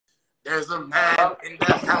There's a man in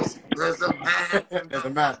the house. There's a man in the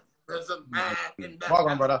man. There's a man in the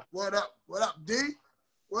Welcome, brother. What up? What up, D?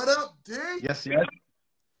 What up, D? Yes, yes.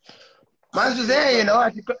 Man's just there, you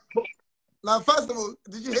know. Now, first of all,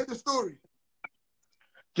 did you hear the story?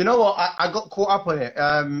 Do you know what? I got caught up on it.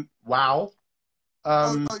 Wow.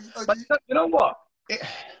 But you know what? It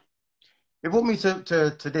brought me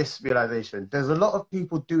to this realization. There's a lot of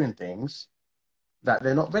people doing things that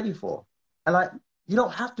they're not ready for. And like, you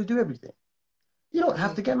don't have to do everything. You don't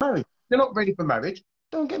have to get married. They're not ready for marriage.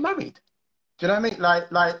 Don't get married. Do you know what I mean?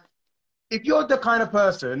 Like, if you're the kind of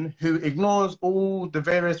person who ignores all the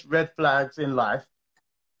various red flags in life,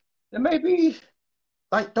 then maybe,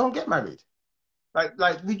 like, don't get married. I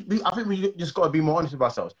think we just got to be more honest with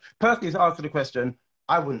ourselves. Personally, to answer the question,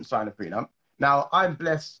 I wouldn't sign a prenup. Now, I'm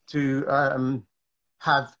blessed to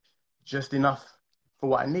have just enough for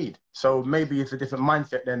what I need. So maybe it's a different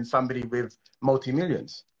mindset than somebody with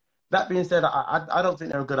multi-millions. That being said, I don't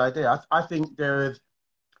think they're a good idea. I think there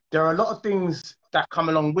are a lot of things that come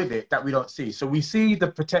along with it that we don't see. So we see the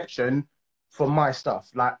protection for my stuff.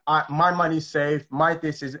 Like, my money's safe,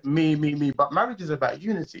 this is me. But marriage is about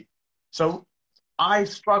unity. So I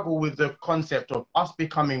struggle with the concept of us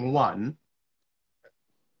becoming one,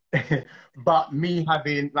 but me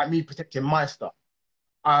protecting my stuff.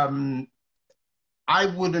 I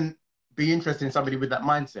wouldn't be interested in somebody with that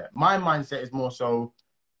mindset. My mindset is more so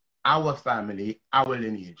our family, our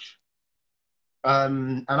lineage.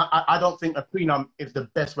 And I don't think a prenup is the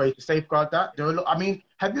best way to safeguard that. I mean,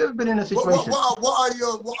 have you ever been in a situation? What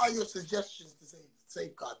are your suggestions to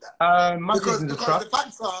safeguard that? Because the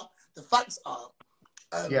facts are,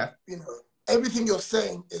 you know, everything you're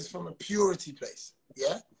saying is from a purity place.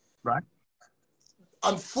 Yeah. Right.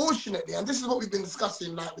 Unfortunately, and this is what we've been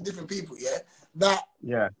discussing like with different people. That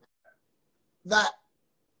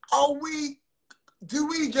do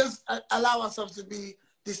we just allow ourselves to be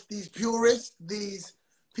these purists, these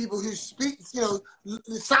people who speak, you know,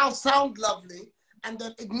 sound lovely, and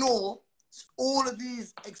then ignore all of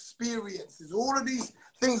these experiences, all of these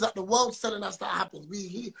things that the world's telling us that happens.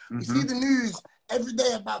 We see the news every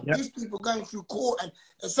day about these people going through court and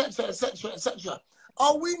etc., etc., etc.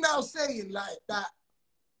 Are we now saying like that?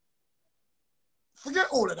 Forget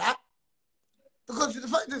all of that, because the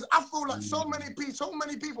fact is, I feel like so many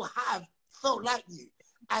people have felt like you,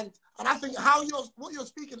 and I think what you're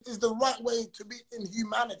speaking is the right way to be in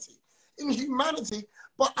humanity.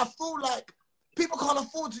 But I feel like people can't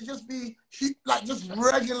afford to just be like just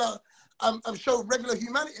regular, show regular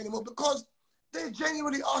humanity anymore, because they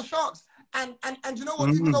genuinely are sharks. And you know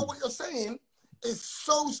what? Even though what you're saying is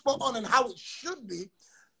so spot on and how it should be,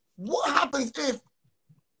 what happens if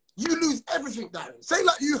you lose everything, Darren? Say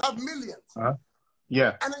like you have millions.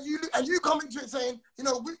 Yeah. And then you come into it saying, you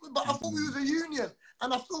know, but I thought we was a union,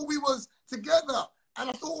 and I thought we was together, and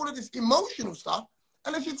I thought all of this emotional stuff.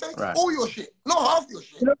 And if you take all your shit, not half your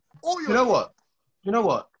shit, all your shit. You know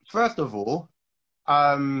what? First of all,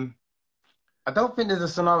 I don't think there's a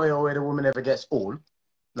scenario where the woman ever gets all.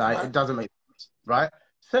 Like, it doesn't make sense, right?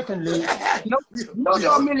 Secondly, you know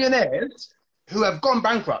there are millionaires who have gone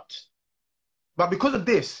bankrupt, but because of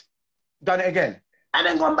this, done it again, and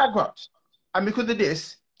then gone bankrupt. And because of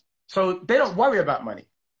this, so they don't worry about money.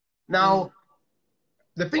 Now,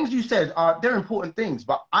 the things you said they're important things,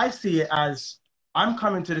 but I see it as I'm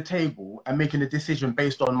coming to the table and making a decision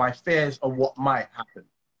based on my fears of what might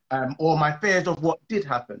happen, or my fears of what did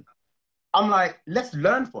happen. I'm like, let's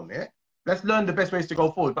learn from it. Let's learn the best ways to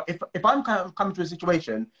go forward. But if I'm kind of coming to a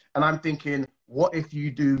situation and I'm thinking, what if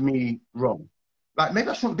you do me wrong? Like, maybe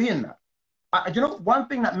I shouldn't be in that. You know, one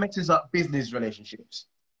thing that messes up business relationships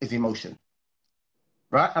is emotion.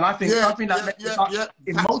 Right? And I think something that messes up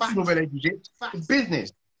emotional relationships is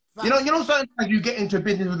business. You know, sometimes you get into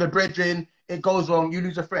business with a brethren, it goes wrong, you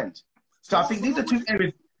lose a friend. So I think these are two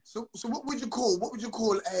areas. So what would you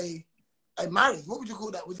call a marriage? What would you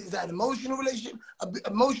call that? Is that an emotional relationship,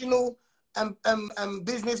 emotional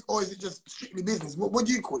business, or is it just strictly business? What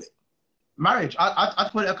do you call it? Marriage. I'd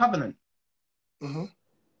call it a covenant.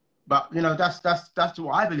 But you know, that's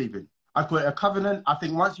what I believe in. I call it a covenant. I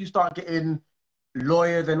think once you start getting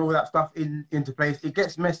lawyers and all that stuff into place, it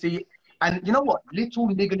gets messy. And you know what? Little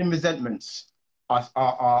niggling resentments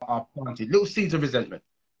are planted. Little seeds of resentment.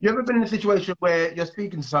 You ever been in a situation where you're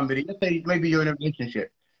speaking to somebody, let's say maybe you're in a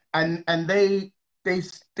relationship, and they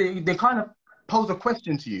kind of pose a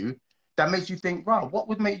question to you that makes you think, wow, what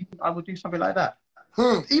would make you think I would do something like that?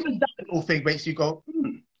 Even that little thing makes you go,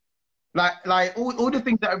 Like all the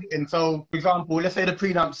things that are written. So, for example, let's say the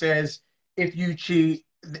prenup says, if you cheat,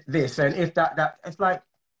 this, and if that, it's like,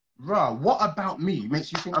 Rah, what about me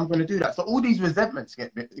makes you think I'm going to do that? So all these resentments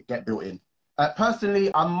get built in.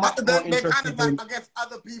 Personally, I'm much more They're kind interested of like, in... I guess,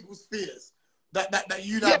 other people's fears that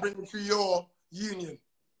you now Yeah. bring into your union.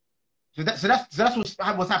 So that's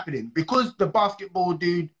what's happening. Because the basketball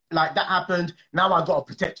dude, like, that happened, now I got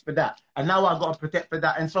to protect for that. And now I got to protect for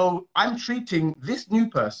that. And so I'm treating this new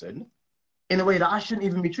person in a way that I shouldn't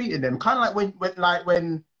even be treating them. Kind of like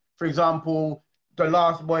when, for example, the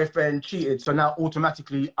last boyfriend cheated, so now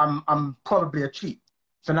automatically I'm probably a cheat.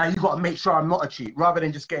 So now you got to make sure I'm not a cheat, rather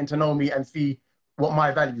than just getting to know me and see what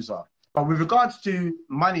my values are. But with regards to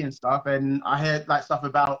money and stuff, and I heard like stuff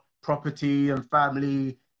about property and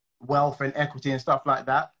family, wealth and equity and stuff like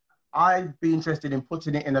that, I'd be interested in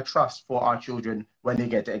putting it in a trust for our children when they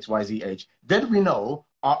get to XYZ age. Then we know,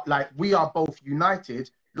 like, we are both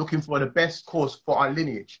united, looking for the best course for our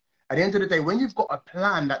lineage. At the end of the day, when you've got a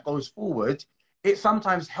plan that goes forward, it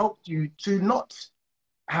sometimes helps you to not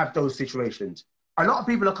have those situations. A lot of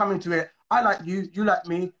people are coming to it, I like you, you like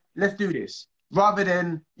me, let's do this. Rather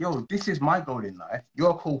than, yo, this is my goal in life.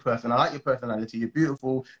 You're a cool person. I like your personality. You're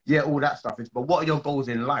beautiful. Yeah, all that stuff. But what are your goals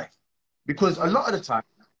in life? Because a lot of the time,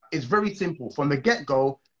 it's very simple. From the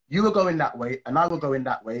get-go, you were going that way and I were going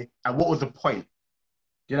that way. And what was the point?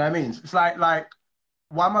 Do you know what I mean? It's like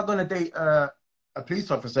why am I going to date a police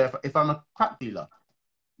officer if I'm a crack dealer?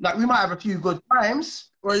 Like, we might have a few good times,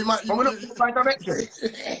 Well, you might, but we're not in the right direction.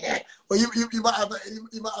 well, you might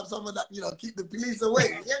have someone that, you know, keep the police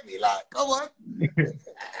away. You get me? Like, come on.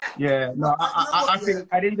 Yeah, no, I Yeah. think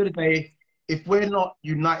at the end of the day, if we're not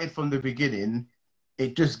united from the beginning,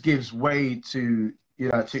 it just gives way to, you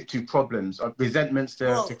know, to problems, resentments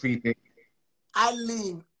to creep in. I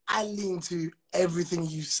lean to everything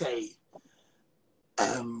you say,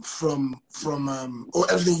 or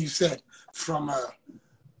everything you said from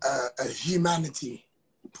a humanity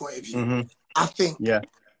point of view. Mm-hmm. I think Yeah.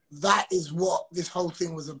 that is what this whole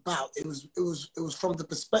thing was about. It was from the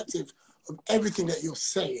perspective of everything that you're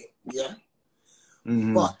saying, yeah.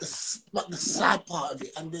 Mm-hmm. But the sad part of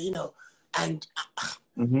it, and you know, and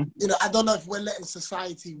Mm-hmm. you know, I don't know if we're letting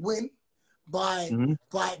society win by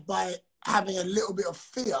having a little bit of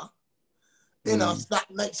fear in us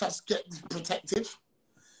that makes us get protective.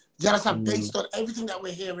 You understand? Based on everything that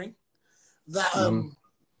we're hearing, that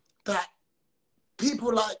that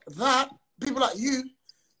people like you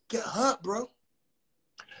get hurt, bro.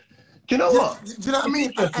 Do you know what? Do you know what I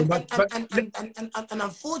mean? And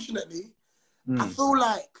unfortunately, I feel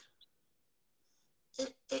like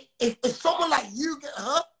if someone like you get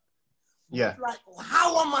hurt, yeah, like,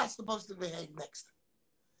 how am I supposed to behave next?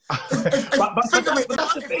 But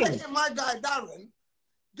If my guy Darren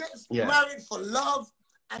gets married for love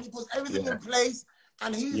and he puts everything in place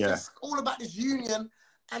and he's just all about this union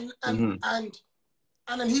and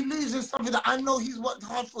then he loses something that I know he's worked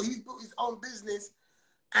hard for. He's built his own business,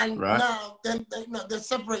 and now then they're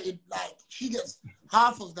separated. Like, she gets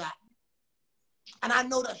half of that, and I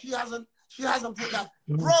know that she hasn't put that,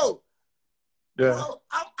 bro. Yeah. Bro,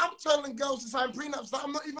 I'm telling girls to sign prenups that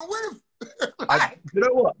I'm not even with. You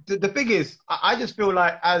know what? The thing is, I just feel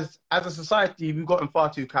like as a society, we've gotten far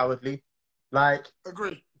too cowardly. Like,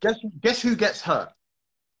 agree. Guess who gets hurt?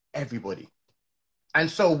 Everybody. And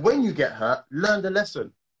so when you get hurt, learn the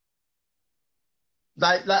lesson.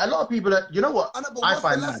 Like a lot of people that, you know what? I know, but what's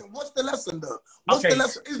the lesson? What's the lesson though? What's the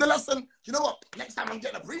lesson? Is the lesson, you know what? Next time I'm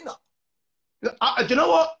getting a prenup. Do you know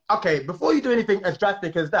what? Okay, before you do anything as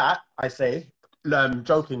drastic as that, I say,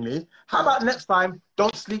 jokingly, how about next time,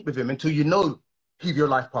 don't sleep with him until you know he's your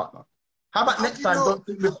life partner? How about next time, don't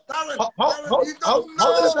sleep with... Hold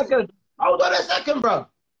on a second. Hold on a second, bro.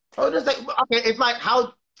 Hold on a second. Okay, it's like,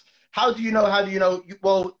 how do you know?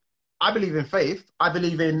 Well, I believe in faith. I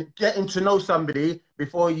believe in getting to know somebody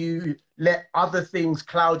before you let other things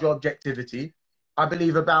cloud your objectivity. I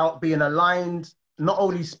believe about being aligned, not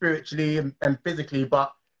only spiritually and physically,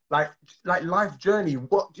 but like life journey.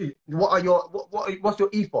 What's your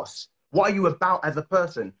ethos? What are you about as a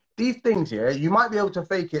person? These things here, you might be able to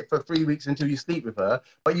fake it for 3 weeks until you sleep with her,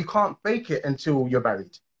 but you can't fake it until you're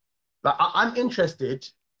married. Like, I'm interested,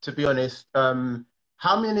 to be honest,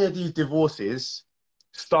 how many of these divorces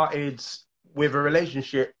started with a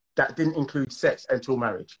relationship that didn't include sex until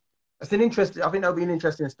marriage? I think that'll be an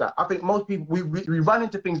interesting stat. I think most people, we run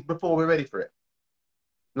into things before we're ready for it.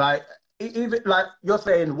 Like, even like you're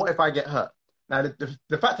saying, what if I get hurt? Now,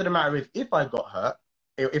 the fact of the matter is, if I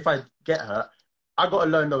get hurt, I got to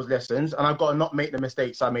learn those lessons and I've got to not make the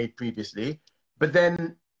mistakes I made previously. But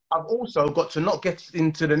then I've also got to not get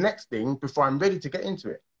into the next thing before I'm ready to get into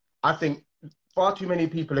it. I think far too many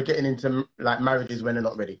people are getting into like marriages when they're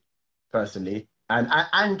not ready, personally,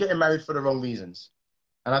 and getting married for the wrong reasons.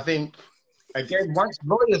 And I think, again, once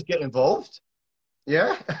lawyers get involved,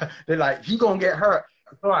 yeah, they're like, you gonna get hurt.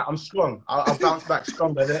 It's all right, I'm strong. I'll bounce back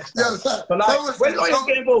stronger the next time. But like, when lawyers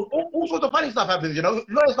get involved, all sorts of funny stuff happens, you know?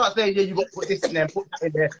 Lawyers start saying, yeah, you got to put this in there, put that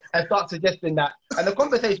in there, and start suggesting that. And the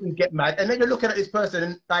conversations get mad. And then you're looking at this person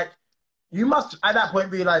and like, you must at that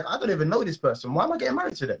point be like, I don't even know this person. Why am I getting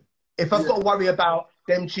married to them? If I've got to worry about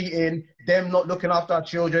them cheating, them not looking after our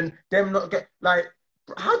children, them not get like,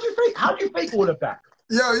 how do you fake all of that?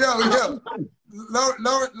 Yo.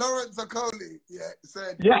 Lawrence Zakoli,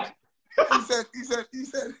 said. Yeah. he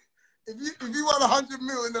said, if you won 100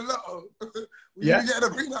 mil in the lotto, will you be getting a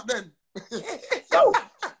prenup then? No.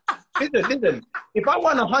 Listen. If I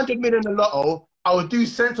won 100 million in the lotto, I would do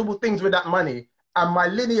sensible things with that money, and my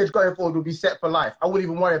lineage going forward would be set for life. I wouldn't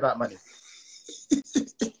even worry about money.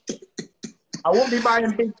 I won't be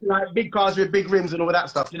buying big cars with big rims and all that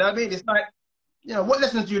stuff. You know what I mean? It's like, you know, what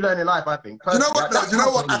lessons do you learn in life, I think? You know what? You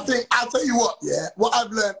know what? I think, I'll tell you what, what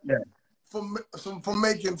I've learned from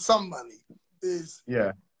making some money is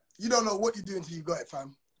you don't know what you do until you got it,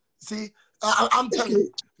 fam. See, I'm telling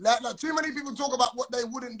you, like, too many people talk about what they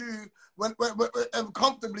wouldn't do when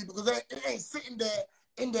comfortably because it ain't sitting there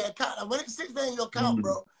in their account. And when it sits there in your account,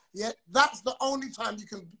 bro, that's the only time you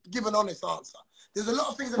can give an honest answer. There's a lot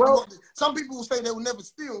of things that you want to do. Some people will say they will never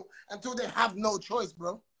steal until they have no choice,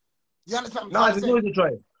 bro. You understand? No, there's always a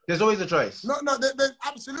choice. There's always a choice. No, there's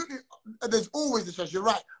absolutely, there's always a choice. You're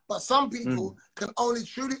right. But some people can only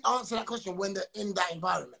truly answer that question when they're in that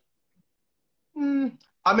environment.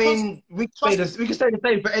 I mean, we can say the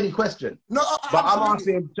same for any question. No, but I'm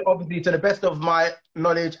asking, obviously, to the best of my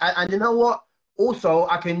knowledge. And you know what? Also,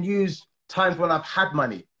 I can use times when I've had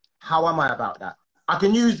money. How am I about that? I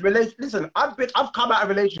can use listen, I've come out of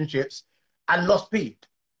relationships and lost people.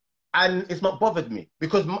 And it's not bothered me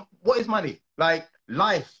because what is money? Like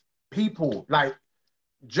life, people, like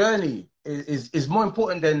journey is more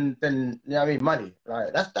important than you know what I mean, money.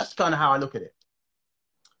 Like that's kind of how I look at it.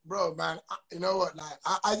 Bro, man, you know what? Like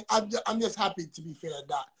I'm just happy to be fair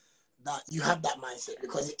that you have that mindset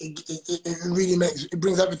because it really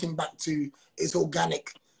brings everything back to its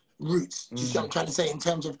organic roots. You see what I'm trying to say in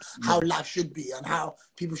terms of how life should be and how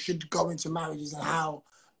people should go into marriages and how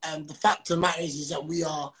the fact of the matter is that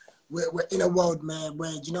we're in a world, man,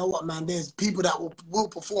 where, you know what, man, there's people that will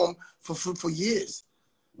perform for years.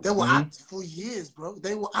 They will act for years, bro.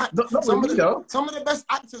 They will act. Some of the best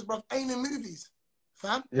actors, bro, ain't in movies,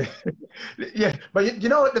 fam. Yeah, but you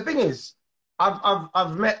know what the thing is?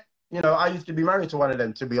 I've met, you know, I used to be married to one of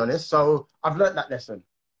them, to be honest. So I've learned that lesson.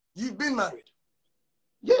 You've been married?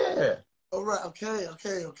 Yeah. All right. Okay.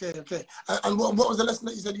 And what was the lesson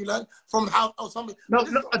that you said you learned from how? Oh, somebody. No,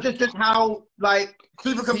 just how like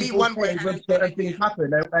people can be one way when certain things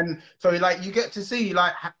happen, and so like you get to see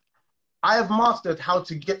like I have mastered how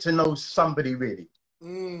to get to know somebody really.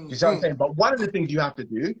 You see what I'm saying? But one of the things you have to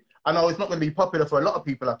do, I know it's not going to be popular for a lot of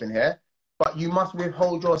people up in here, but you must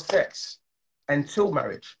withhold your sex until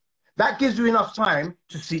marriage. That gives you enough time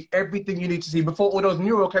to see everything you need to see before all those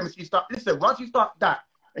neurochemistry start. Listen, once you start that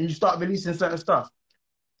and you start releasing certain stuff,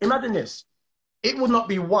 imagine this. It would not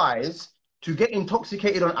be wise to get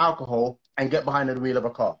intoxicated on alcohol and get behind the wheel of a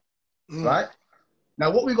car, right? Now,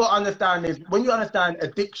 what we got to understand is when you understand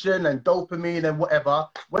addiction and dopamine and whatever,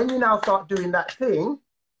 when you now start doing that thing,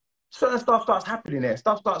 certain stuff starts happening there.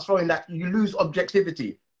 Stuff starts throwing that you lose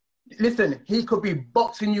objectivity. Listen, he could be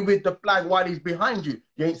boxing you with the flag while he's behind you.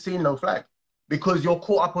 You ain't seen no flag because you're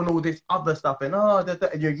caught up on all this other stuff and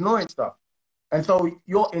and you're ignoring stuff. And so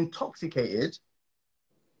you're intoxicated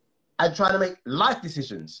and trying to make life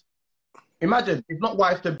decisions. Imagine, it's not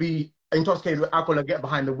wise to be intoxicated with alcohol and get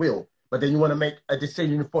behind the wheel, but then you want to make a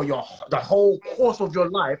decision for the whole course of your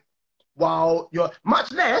life while you're,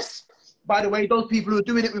 much less, by the way, those people who are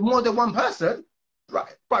doing it with more than one person,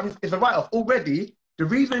 right? But it's a write-off already. The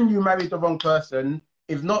reason you married the wrong person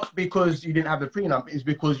is not because you didn't have a prenup, it's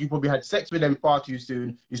because you probably had sex with them far too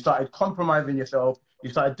soon. You started compromising yourself. You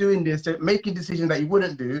started doing this, making decisions that you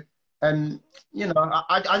wouldn't do. And, you know,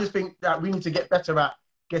 I just think that we need to get better at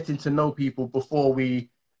getting to know people before we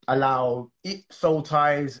allow soul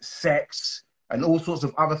ties, sex, and all sorts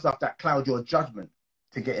of other stuff that cloud your judgment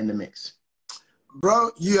to get in the mix.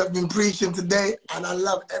 Bro, you have been preaching today, and I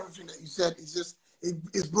love everything that you said. It's just,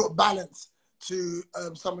 it's brought balance to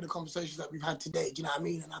some of the conversations that we've had today. Do you know what I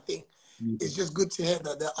mean? And I think it's just good to hear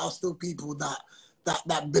that there are still people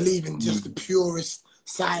that believe in just the purest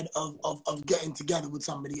side of getting together with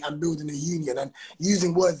somebody and building a union. And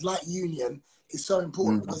using words like union is so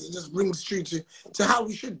important because it just rings true to how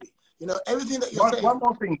we should be. You know, everything that you're saying. One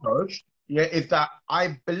more thing, Coach, is that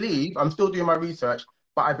I believe, I'm still doing my research,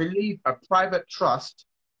 but I believe a private trust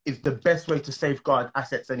is the best way to safeguard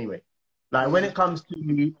assets anyway. Like when it comes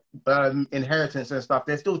to inheritance and stuff,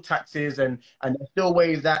 there's still taxes and there's still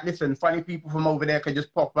ways that, listen, funny people from over there can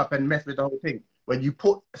just pop up and mess with the whole thing. When you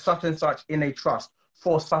put such and such in a trust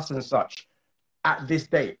for such and such at this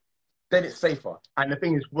date, then it's safer. And the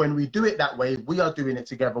thing is, when we do it that way, we are doing it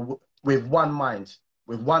together with one mind,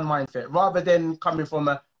 with one mindset, rather than coming from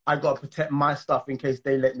a, I got to protect my stuff in case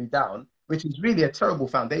they let me down, which is really a terrible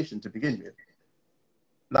foundation to begin with.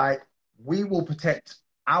 Like, we will protect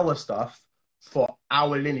our stuff for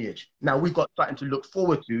our lineage. Now we've got something to look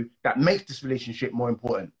forward to that makes this relationship more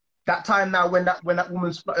important. That time now when that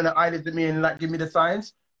woman's flutting her eyelids at me and like give me the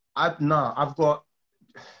signs, I've got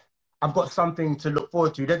something to look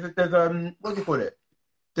forward to. There's what do you call it?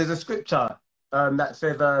 There's a scripture that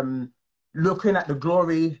says looking at the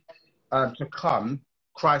glory to come,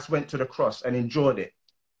 Christ went to the cross and endured it.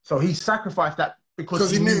 So he sacrificed that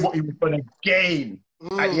because he knew what he was going to gain.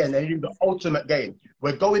 At the end, they knew the ultimate gain.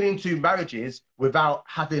 We're going into marriages without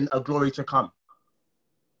having a glory to come.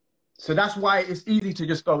 So that's why it's easy to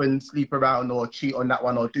just go and sleep around or cheat on that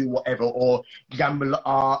one or do whatever or gamble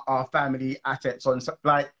our family assets on stuff.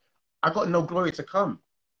 Like, I got no glory to come.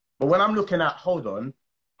 But when I'm looking at, hold on,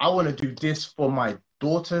 I want to do this for my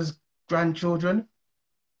daughter's grandchildren,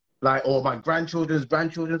 like, or my grandchildren's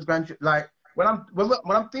grandchildren's grandchildren. Like, when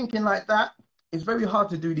I'm thinking like that, it's very hard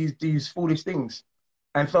to do these foolish things.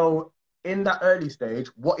 And so in that early stage,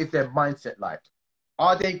 what is their mindset like?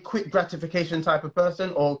 Are they quick gratification type of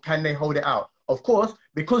person, or can they hold it out? Of course,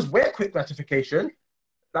 because we're quick gratification,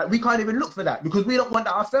 like, we can't even look for that because we don't want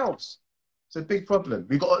that ourselves. It's a big problem.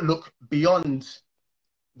 We got to look beyond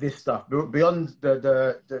this stuff, beyond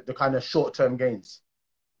the kind of short-term gains.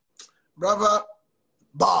 Brother,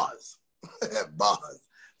 bars. Bars.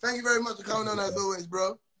 Thank you very much for coming on as always,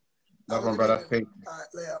 bro. No problem, brother. All right,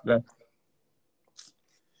 lay up. Yeah.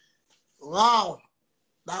 Wow,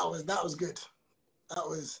 that was good. That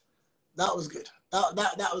was good.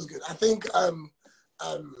 That was good. I think that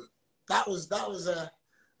was a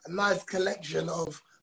nice collection of